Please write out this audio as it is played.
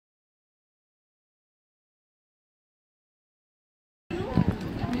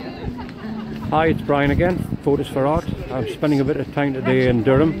Hi, it's Brian again, Photos for Art. I'm spending a bit of time today in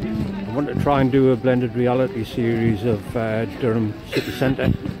Durham. I want to try and do a blended reality series of Durham city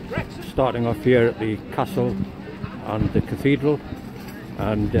centre, starting off here at the castle and the cathedral,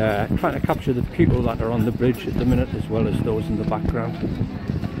 and trying to capture the people that are on the bridge at the minute as well as those in the background.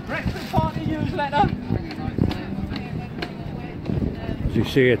 Breakfast party newsletter. As you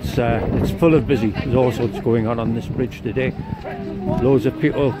see, it's full of busy. There's all sorts going on this bridge today. Loads of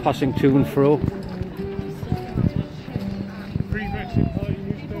people passing to and fro.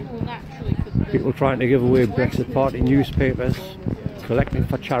 People trying to give away Brexit Party newspapers, collecting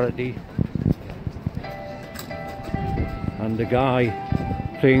for charity, and a guy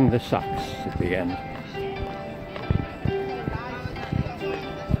playing the sax at the end.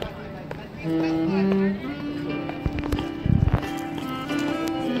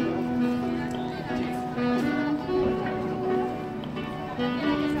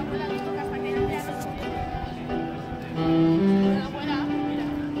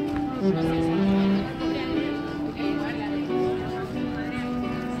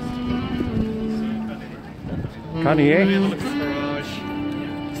 Can you hear?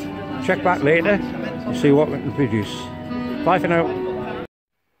 Check back later and see what we can produce. Bye for now.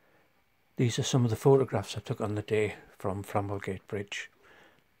 These are some of the photographs I took on the day from Framwellgate Bridge.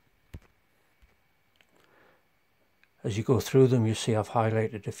 As you go through them, you see I've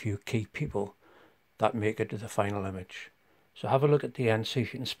highlighted a few key people that make it to the final image. So have a look at the end, see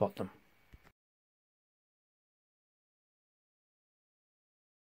if you can spot them.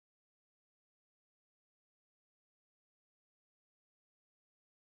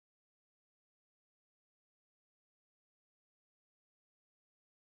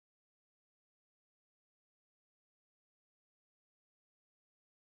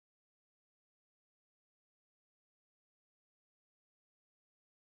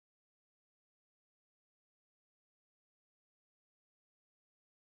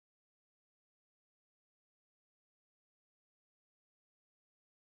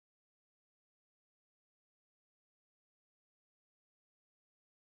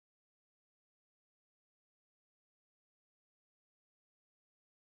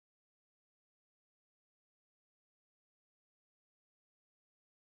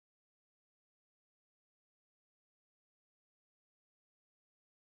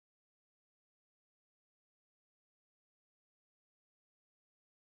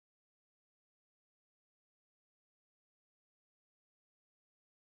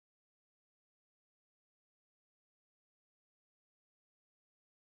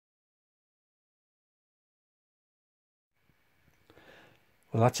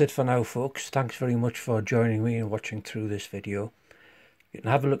 Well, that's it for now, folks. Thanks very much for joining me and watching through this video. You can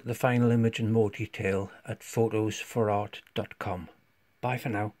have a look at the final image in more detail at photosforart.com. Bye for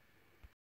now.